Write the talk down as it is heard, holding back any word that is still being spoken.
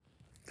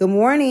Good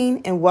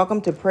morning and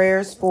welcome to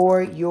Prayers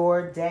for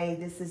Your Day.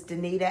 This is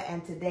Danita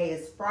and today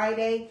is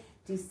Friday,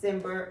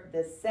 December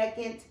the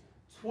 2nd,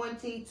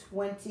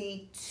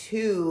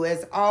 2022.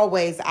 As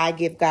always, I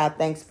give God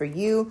thanks for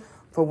you,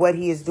 for what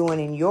he is doing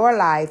in your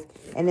life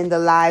and in the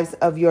lives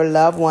of your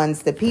loved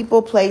ones, the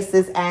people,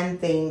 places, and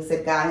things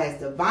that God has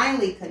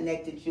divinely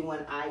connected you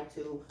and I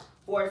to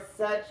for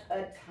such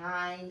a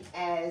time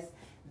as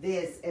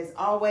this. As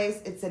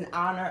always, it's an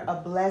honor, a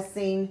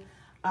blessing,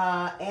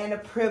 and a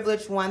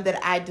privilege, one that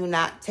I do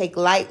not take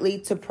lightly,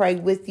 to pray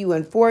with you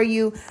and for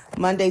you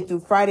Monday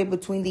through Friday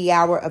between the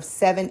hour of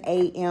 7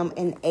 a.m.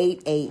 and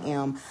 8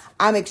 a.m.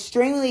 I'm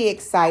extremely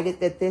excited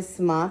that this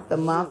month, the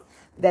month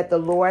that the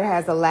Lord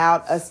has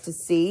allowed us to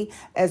see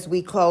as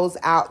we close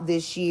out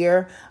this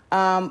year,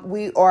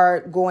 we are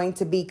going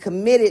to be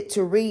committed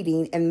to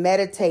reading and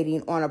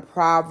meditating on a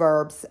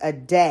Proverbs a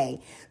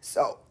day.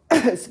 So,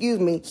 excuse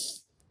me,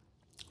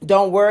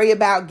 don't worry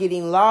about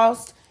getting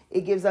lost.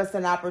 It gives us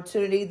an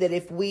opportunity that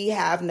if we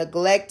have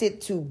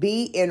neglected to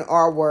be in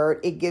our word,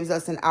 it gives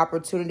us an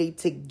opportunity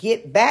to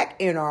get back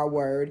in our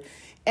word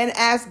and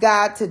ask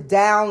God to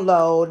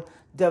download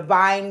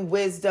divine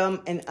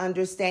wisdom and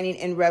understanding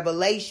and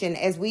revelation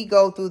as we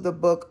go through the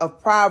book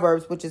of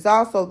Proverbs, which is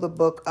also the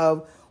book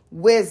of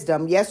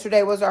wisdom.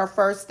 Yesterday was our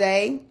first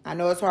day. I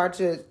know it's hard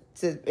to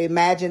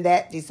imagine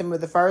that, December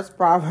the 1st,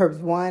 Proverbs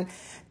 1.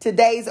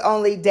 Today's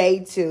only day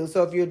 2.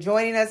 So if you're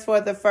joining us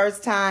for the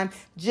first time,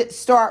 just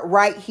start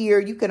right here.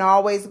 You can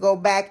always go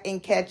back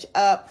and catch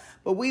up,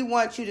 but we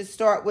want you to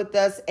start with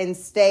us and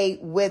stay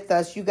with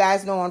us. You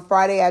guys know on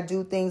Friday, I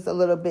do things a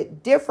little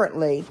bit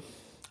differently.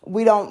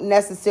 We don't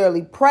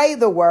necessarily pray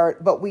the word,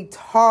 but we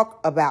talk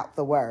about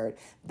the word.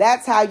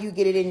 That's how you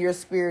get it in your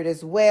spirit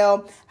as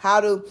well. How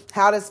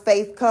does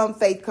faith come?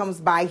 Faith comes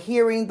by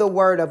hearing the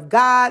word of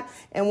God.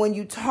 And when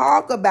you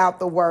talk about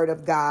the word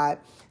of God,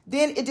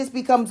 then it just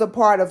becomes a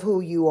part of who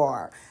you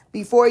are.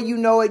 Before you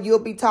know it, you'll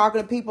be talking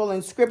to people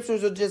and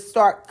scriptures will just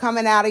start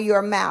coming out of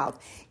your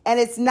mouth. And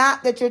it's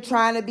not that you're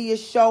trying to be a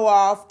show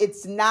off.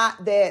 It's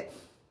not that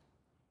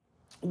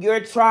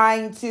you're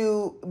trying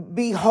to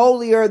be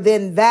holier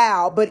than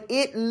thou, but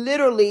it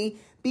literally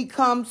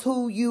becomes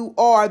who you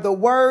are. The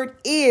word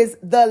is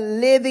the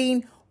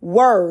living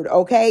word,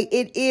 okay?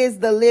 It is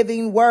the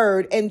living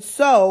word. And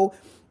so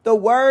the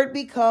word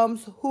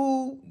becomes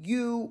who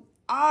you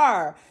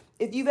are.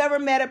 If you've ever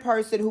met a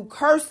person who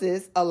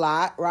curses a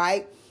lot,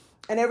 right?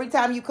 And every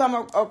time you come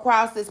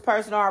across this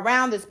person or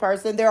around this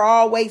person, they're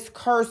always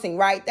cursing,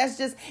 right? That's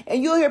just,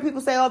 and you'll hear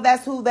people say, oh,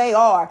 that's who they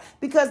are,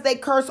 because they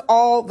curse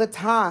all the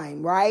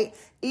time, right?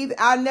 Even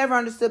I never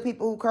understood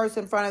people who curse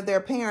in front of their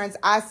parents.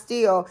 I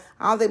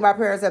don't think my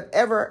parents have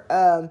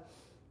ever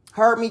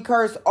heard me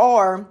curse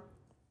or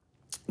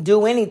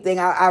do anything.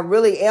 I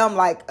really am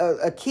like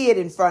a kid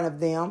in front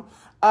of them.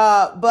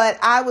 But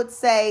I would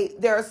say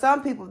there are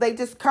some people, they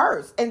just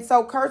curse. And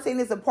so cursing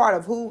is a part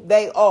of who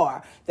they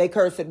are. They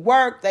curse at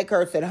work. They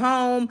curse at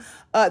home.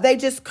 They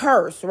just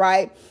curse,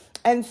 right?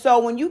 And so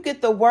when you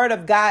get the word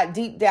of God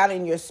deep down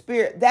in your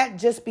spirit, that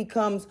just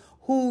becomes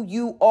who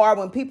you are.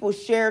 When people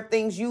share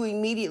things, you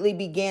immediately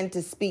begin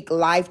to speak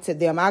life to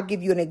them. I'll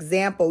give you an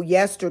example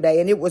yesterday,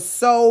 and it was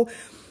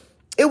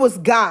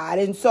God.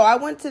 And so I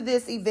went to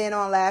this event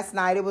on last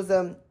night. It was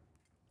an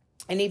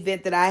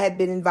event that I had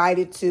been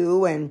invited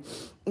to, and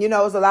it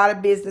was a lot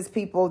of business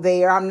people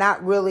there. I'm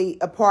not really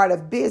a part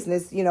of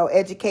business.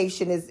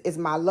 Education is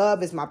my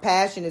love, is my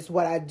passion, is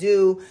what I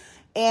do.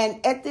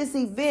 And at this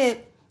event,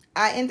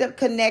 I ended up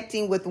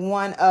connecting with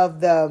one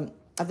of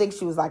I think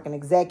she was like an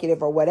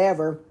executive or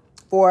whatever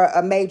for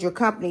a major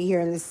company here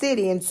in the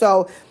city. And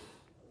so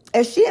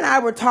as she and I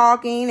were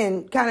talking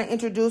and kind of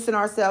introducing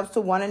ourselves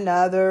to one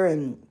another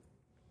and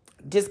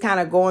just kind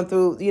of going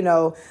through,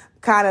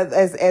 kind of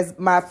as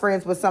my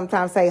friends would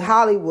sometimes say,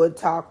 Hollywood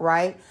talk,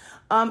 right?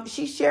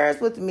 She shares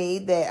with me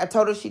that I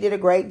told her she did a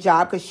great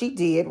job, because she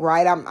did,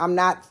 right? I'm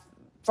not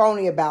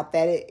phony about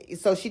that.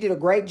 So she did a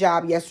great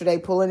job yesterday,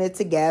 pulling it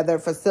together,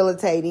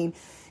 facilitating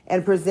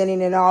and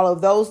presenting and all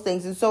of those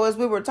things. And so as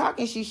we were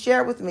talking, she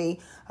shared with me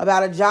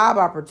about a job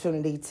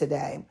opportunity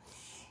today.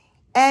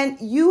 And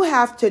you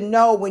have to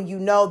know when you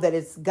know that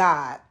it's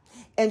God.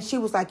 And she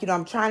was like,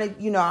 I'm trying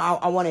to,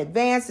 I want to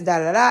advance and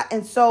da-da-da.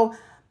 And so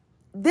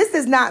this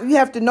is not, you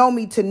have to know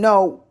me to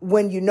know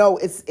when you know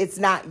it's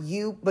not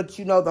you, but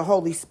the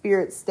Holy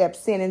Spirit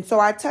steps in. And so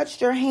I touched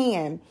her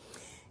hand,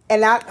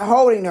 and not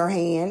holding her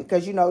hand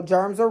because,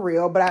 germs are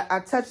real, but I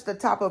touched the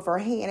top of her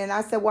hand and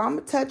I said, well,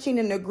 I'm touching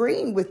and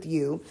agreeing with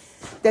you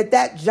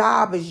that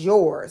job is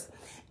yours.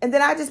 And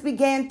then I just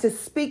began to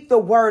speak the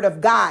word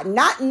of God,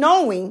 not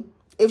knowing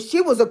if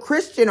she was a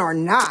Christian or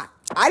not.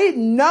 I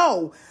didn't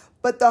know,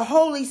 but the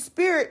Holy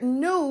Spirit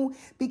knew,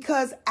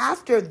 because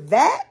after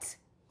that,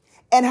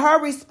 and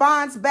her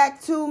response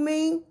back to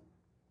me,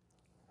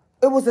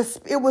 it was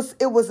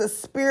a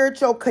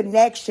spiritual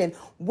connection.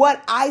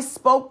 What I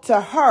spoke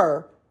to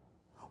her,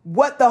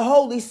 what the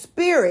Holy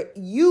Spirit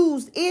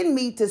used in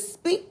me to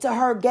speak to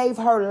her, gave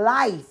her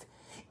life.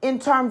 in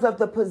terms of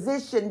the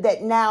position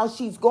that now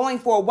she's going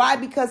for. Why?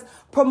 Because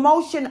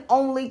promotion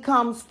only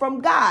comes from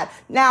God.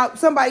 Now,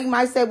 somebody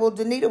might say, well,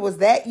 Danita, was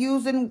that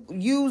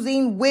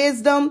using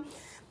wisdom?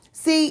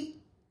 See,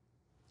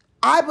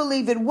 I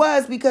believe it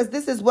was, because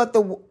this is what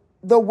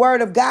the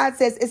word of God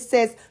says. It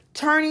says,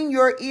 turning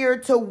your ear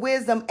to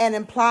wisdom and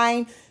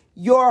implying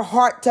your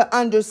heart to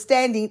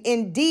understanding.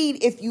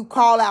 Indeed, if you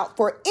call out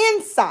for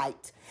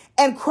insight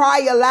and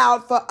cry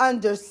aloud for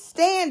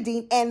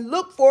understanding and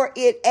look for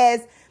it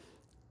as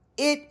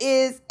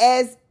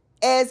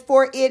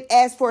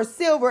for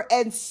silver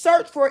and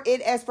search for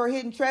it as for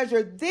hidden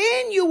treasure,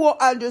 then you will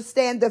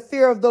understand the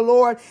fear of the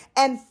Lord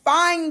and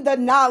find the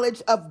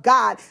knowledge of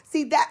God.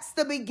 See, that's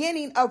the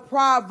beginning of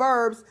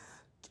Proverbs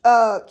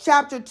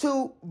chapter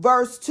 2,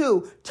 verse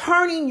 2.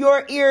 Turning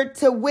your ear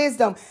to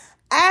wisdom,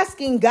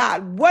 asking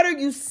God, what are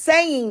you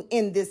saying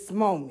in this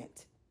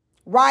moment?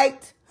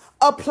 Right?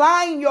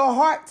 Applying your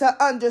heart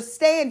to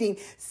understanding.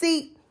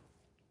 See,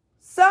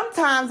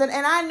 sometimes, and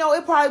I know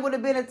it probably would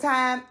have been a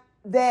time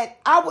that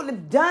I would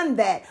have done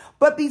that.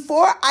 But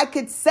before I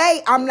could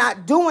say I'm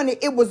not doing it,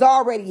 it was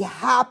already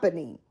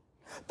happening.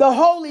 The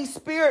Holy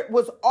Spirit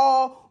was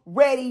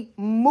already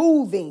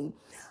moving.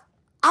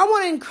 I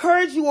want to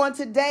encourage you on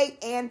today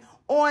and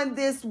on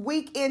this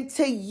weekend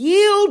to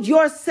yield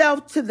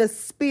yourself to the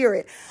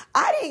Spirit.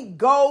 I didn't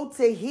go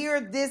to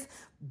hear this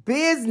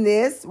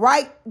business,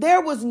 right?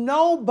 There was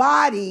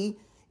nobody,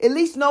 at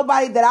least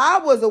nobody that I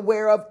was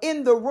aware of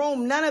in the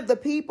room. None of the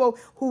people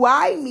who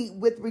I meet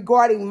with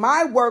regarding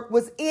my work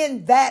was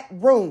in that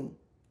room.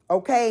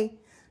 Okay.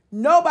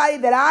 Nobody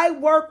that I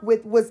work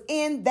with was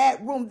in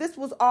that room. This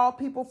was all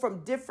people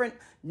from different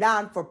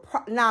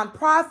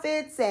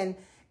nonprofits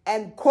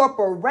and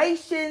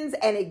corporations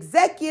and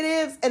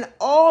executives and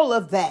all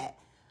of that.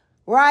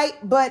 Right.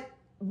 But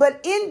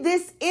in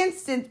this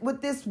instance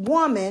with this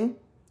woman,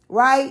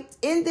 right?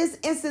 In this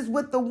instance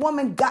with the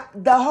woman, God,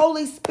 the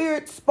Holy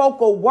Spirit spoke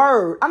a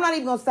word. I'm not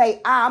even going to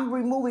say I'm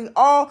removing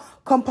all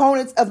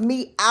components of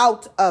me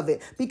out of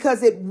it,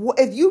 because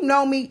if you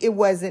know me, it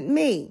wasn't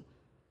me.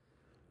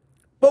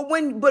 But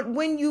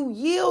when you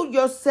yield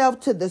yourself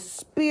to the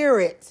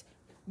Spirit,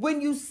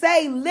 when you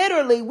say,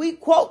 literally, we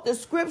quote the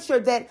scripture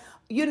that,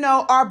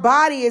 our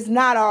body is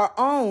not our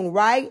own,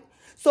 right?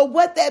 So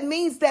what that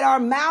means, that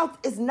our mouth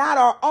is not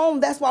our own.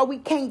 That's why we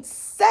can't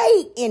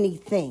say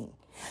anything.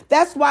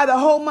 That's why the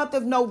whole month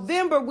of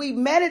November we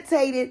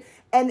meditated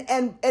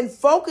and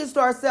focused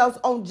ourselves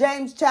on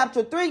James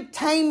chapter 3,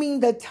 taming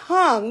the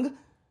tongue,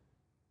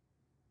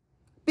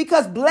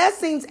 because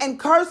blessings and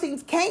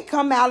cursings can't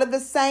come out of the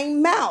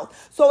same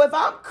mouth. So if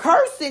I'm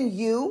cursing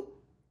you,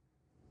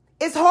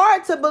 it's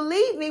hard to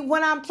believe me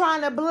when I'm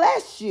trying to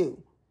bless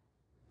you.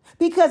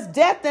 Because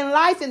death and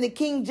life in the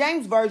King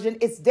James Version,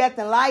 it's death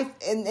and life.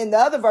 In the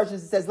other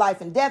versions, it says life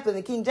and death. In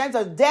the King James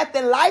Version, death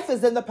and life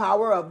is in the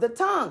power of the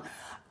tongue.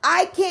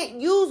 I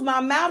can't use my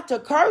mouth to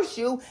curse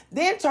you,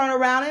 then turn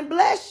around and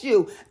bless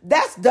you.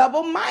 That's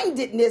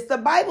double-mindedness. The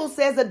Bible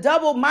says a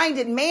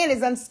double-minded man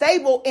is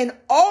unstable in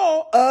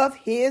all of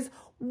his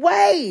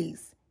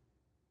ways.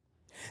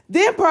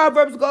 Then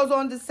Proverbs goes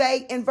on to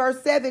say in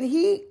verse 7,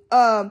 he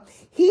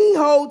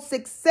holds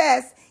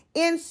success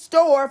in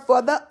store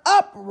for the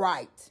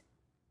upright.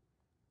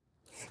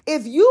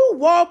 If you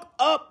walk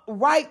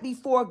upright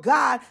before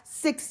God,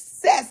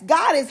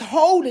 God is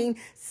holding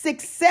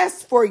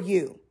success for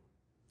you.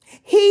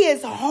 He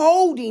is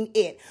holding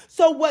it.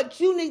 So what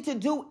you need to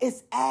do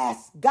is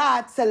ask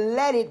God to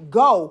let it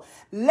go.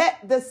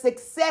 Let the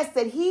success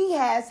that he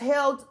has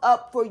held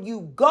up for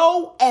you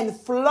go and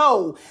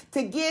flow,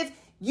 to give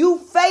you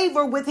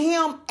favor with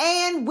him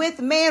and with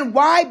man.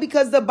 Why?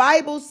 Because the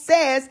Bible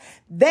says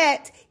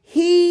that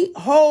he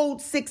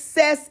holds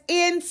success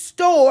in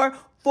store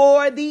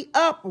for the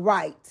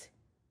upright.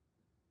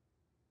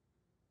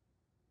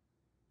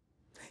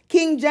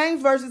 King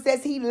James Version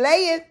says he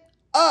layeth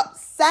up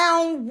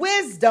sound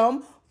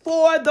wisdom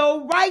for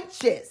the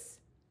righteous.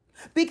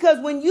 Because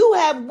when you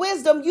have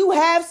wisdom, you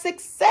have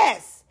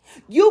success.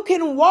 You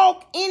can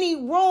walk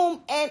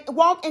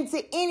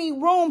into any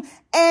room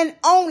and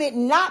own it,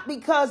 not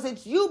because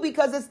it's you,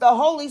 because it's the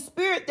Holy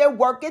Spirit that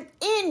worketh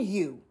in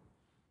you.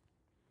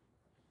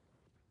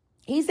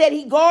 He said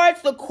he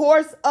guards the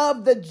course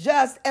of the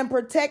just and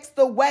protects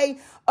the way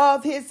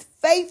of his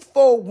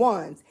faithful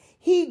ones.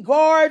 He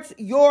guards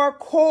your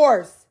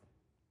course.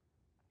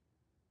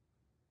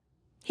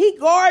 He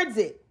guards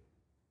it.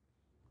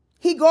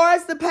 He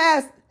guards the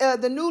path.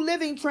 The New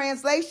Living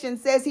Translation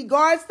says he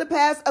guards the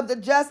path of the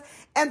just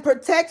and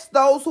protects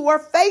those who are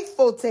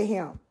faithful to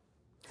him.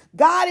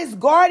 God is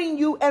guarding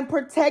you and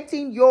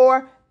protecting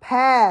your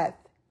path.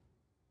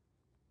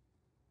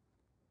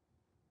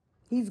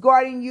 He's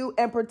guarding you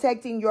and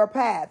protecting your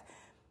path.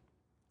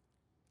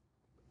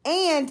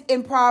 And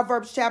in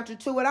Proverbs chapter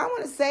 2, and I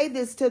want to say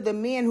this to the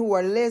men who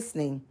are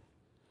listening,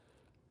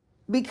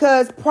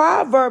 because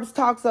Proverbs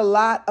talks a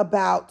lot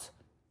about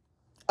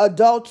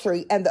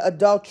adultery and the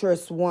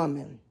adulterous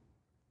woman.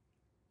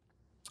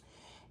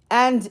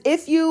 And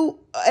if you,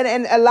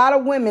 and a lot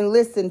of women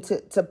listen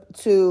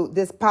to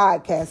this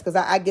podcast, because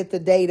I get the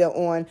data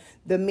on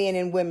the men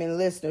and women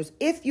listeners.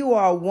 If you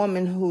are a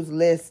woman who's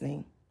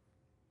listening,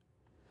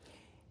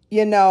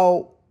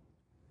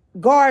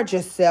 guard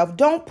yourself.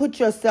 Don't put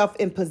yourself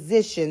in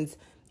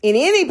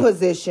any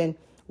position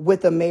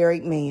with a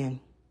married man.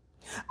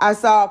 I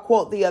saw a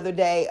quote the other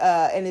day,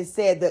 and it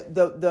said that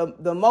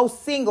the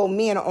most single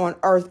men on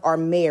earth are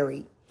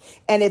married.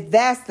 And if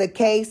that's the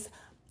case,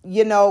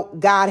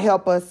 God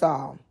help us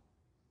all.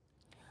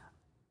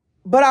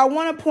 But I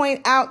want to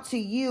point out to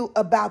you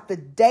about the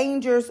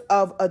dangers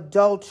of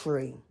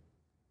adultery.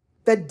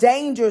 The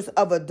dangers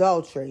of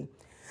adultery.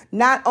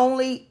 Not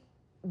only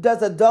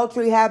does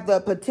adultery have the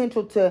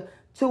potential to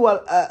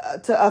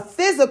a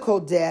physical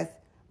death,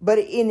 but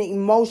an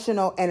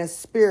emotional and a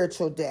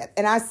spiritual death.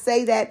 And I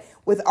say that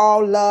with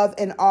all love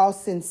and all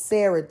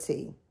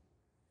sincerity.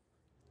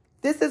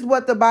 This is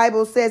what the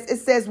Bible says. It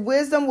says,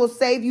 wisdom will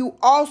save you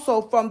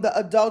also from the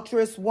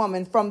adulterous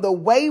woman, from the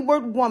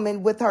wayward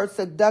woman with her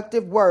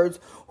seductive words,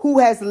 who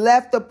has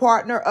left the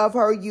partner of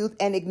her youth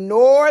and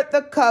ignored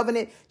the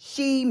covenant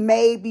she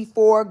made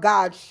before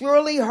God.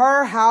 Surely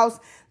her house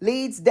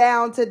leads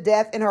down to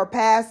death and her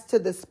paths to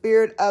the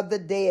spirit of the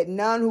dead.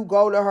 None who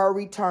go to her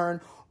return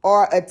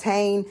or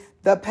attain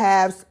the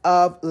paths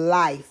of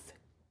life.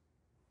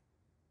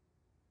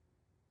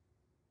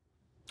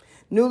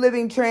 New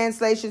Living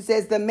Translation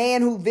says, the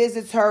man who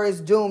visits her is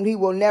doomed. He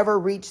will never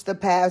reach the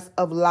paths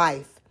of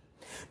life.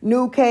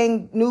 New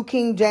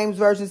King James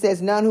Version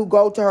says, none who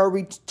go to her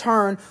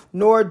return,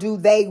 nor do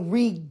they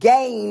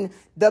regain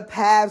the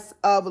paths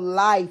of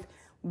life.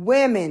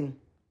 Women,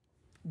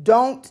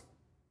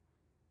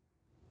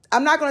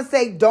 I'm not going to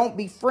say don't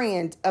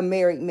befriend a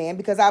married man,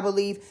 because I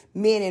believe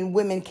men and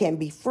women can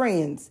be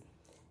friends.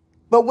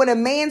 But when a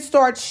man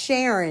starts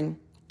sharing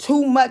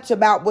too much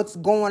about what's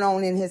going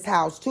on in his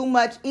house, too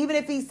much, even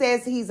if he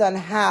says he's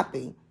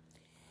unhappy,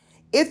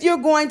 if you're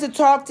going to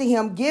talk to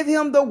him, give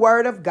him the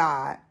word of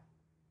God.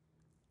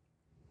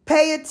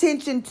 Pay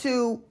attention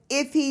to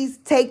if he's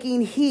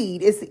taking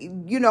heed. It's,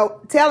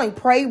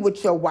 pray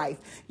with your wife.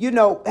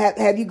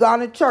 Have you gone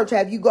to church?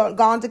 Have you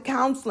gone to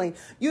counseling?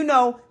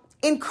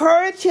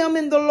 Encourage him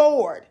in the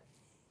Lord.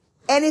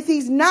 And if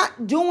he's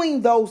not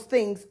doing those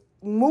things,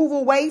 move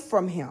away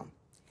from him.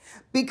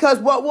 Because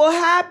what will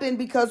happen,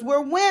 because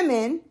we're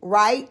women,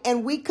 right,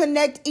 and we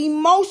connect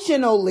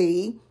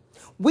emotionally,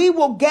 we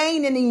will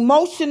gain an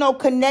emotional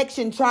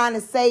connection trying to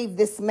save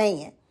this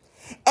man.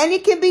 And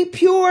it can be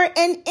pure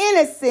and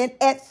innocent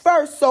at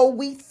first, so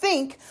we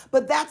think,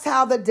 but that's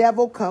how the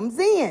devil comes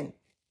in.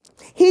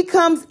 He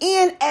comes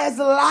in as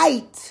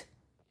light.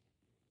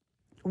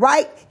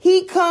 Right?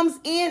 He comes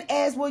in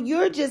as, well,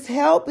 you're just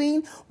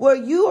helping, well,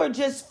 you are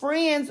just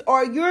friends,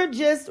 or you're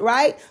just,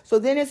 right? So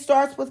then it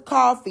starts with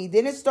coffee.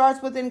 Then it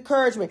starts with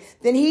encouragement.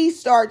 Then he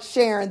starts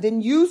sharing. Then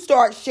you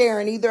start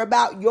sharing either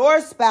about your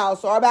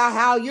spouse or about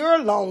how you're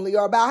lonely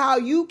or about how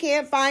you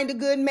can't find a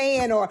good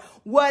man or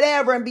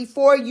whatever. And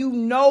before you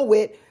know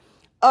it,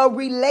 a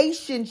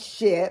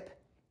relationship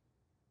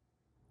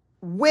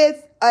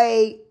with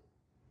a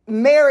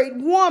married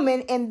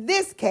woman, in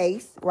this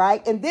case,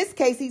 right? In this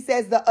case, he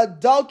says the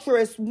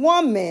adulterous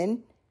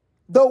woman,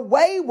 the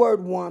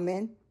wayward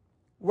woman,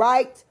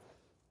 right,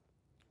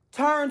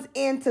 turns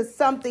into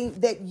something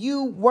that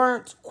you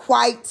weren't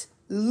quite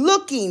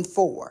looking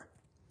for,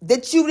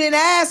 that you didn't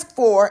ask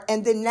for,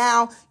 and then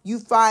now you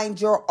find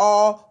you're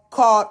all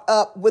caught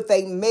up with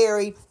a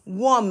married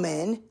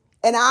woman.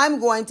 And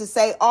I'm going to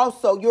say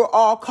also, you're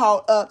all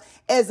caught up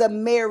as a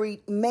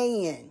married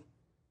man.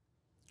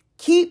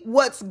 Keep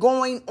what's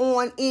going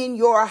on in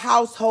your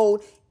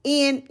household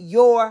in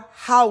your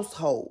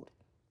household.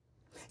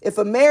 If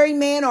a married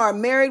man or a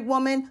married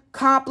woman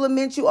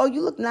compliments you, oh,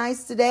 you look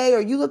nice today, or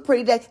you look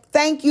pretty today,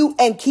 thank you,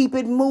 and keep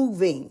it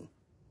moving.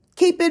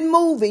 Keep it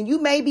moving. You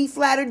may be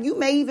flattered. You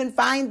may even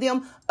find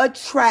them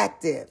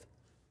attractive.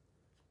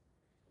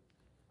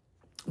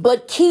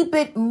 But keep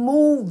it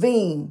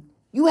moving.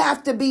 You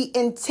have to be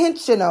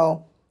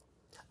intentional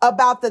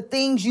about the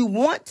things you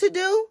want to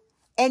do.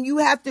 And you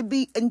have to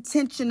be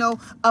intentional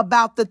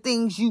about the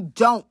things you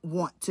don't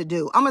want to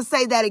do. I'm going to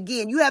say that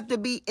again. You have to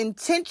be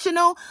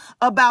intentional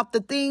about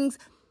the things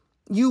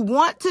you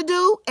want to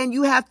do, and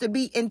you have to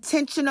be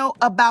intentional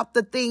about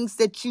the things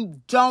that you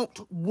don't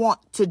want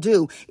to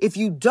do. If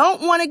you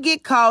don't want to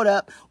get caught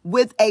up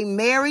with a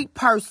married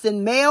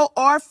person, male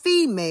or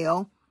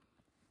female,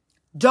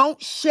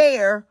 don't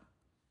share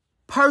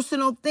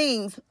personal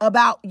things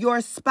about your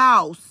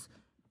spouse.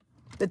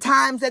 The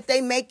times that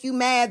they make you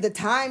mad, the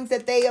times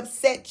that they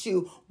upset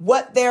you,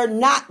 what they're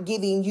not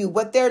giving you,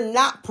 what they're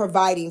not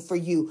providing for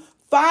you.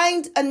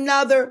 Find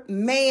another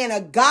man, a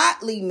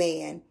godly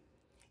man,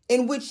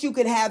 in which you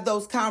can have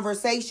those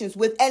conversations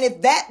with. And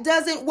if that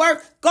doesn't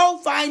work, go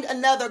find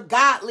another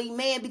godly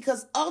man,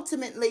 because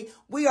ultimately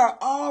we are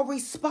all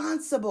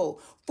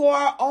responsible for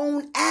our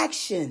own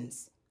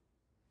actions.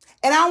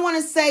 And I want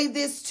to say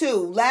this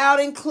too, loud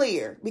and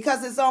clear,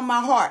 because it's on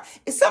my heart.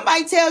 If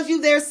somebody tells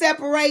you they're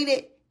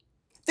separated,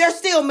 they're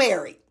still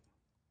married.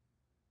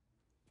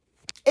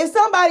 If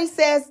somebody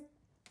says,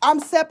 I'm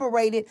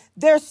separated,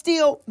 they're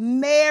still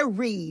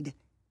married.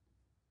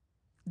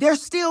 They're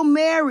still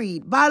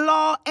married by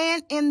law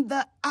and in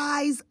the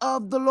eyes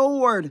of the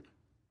Lord.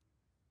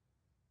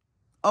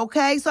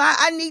 Okay, so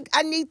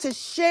I need to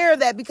share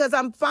that because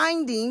I'm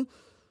finding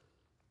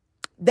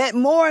that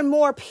more and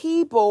more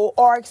people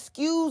are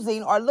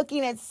excusing or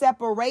looking at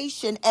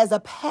separation as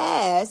a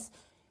pass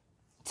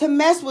to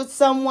mess with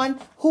someone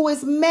who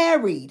is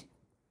married.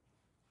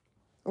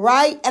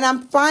 Right? And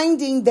I'm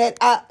finding that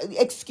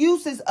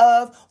excuses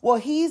of, well,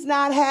 he's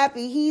not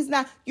happy.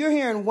 You're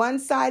hearing one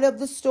side of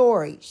the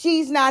story.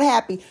 She's not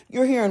happy.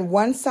 You're hearing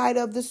one side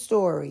of the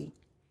story.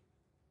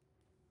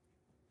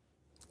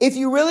 If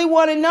you really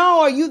want to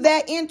know, are you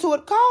that into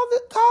it? Call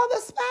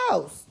the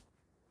spouse.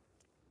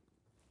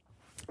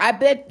 I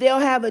bet they'll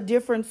have a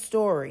different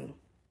story.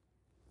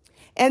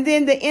 And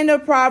then the end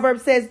of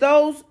Proverbs says,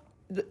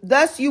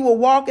 thus you will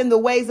walk in the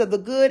ways of the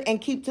good and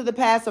keep to the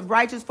paths of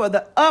righteous, for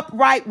the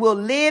upright will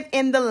live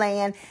in the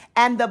land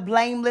and the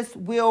blameless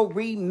will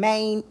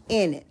remain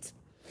in it.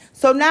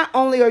 So not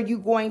only are you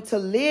going to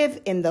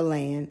live in the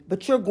land,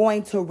 but you're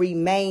going to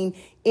remain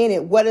in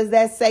it. What does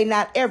that say?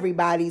 Not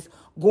everybody's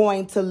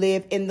going to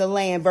live in the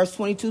land. Verse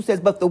 22 says,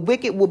 but the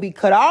wicked will be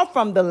cut off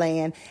from the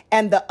land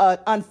and the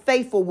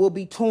unfaithful will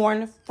be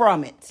torn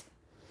from it.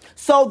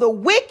 So the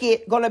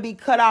wicked going to be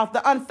cut off.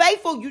 The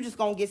unfaithful, you just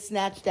going to get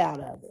snatched out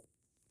of it.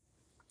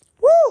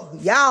 Woo,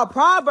 y'all,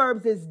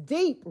 Proverbs is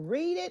deep.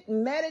 Read it,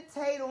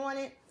 meditate on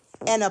it,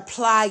 and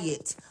apply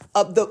it.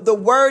 The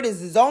word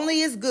is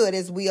only as good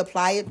as we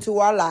apply it to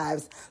our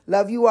lives.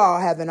 Love you all.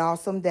 Have an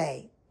awesome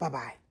day.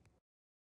 Bye-bye.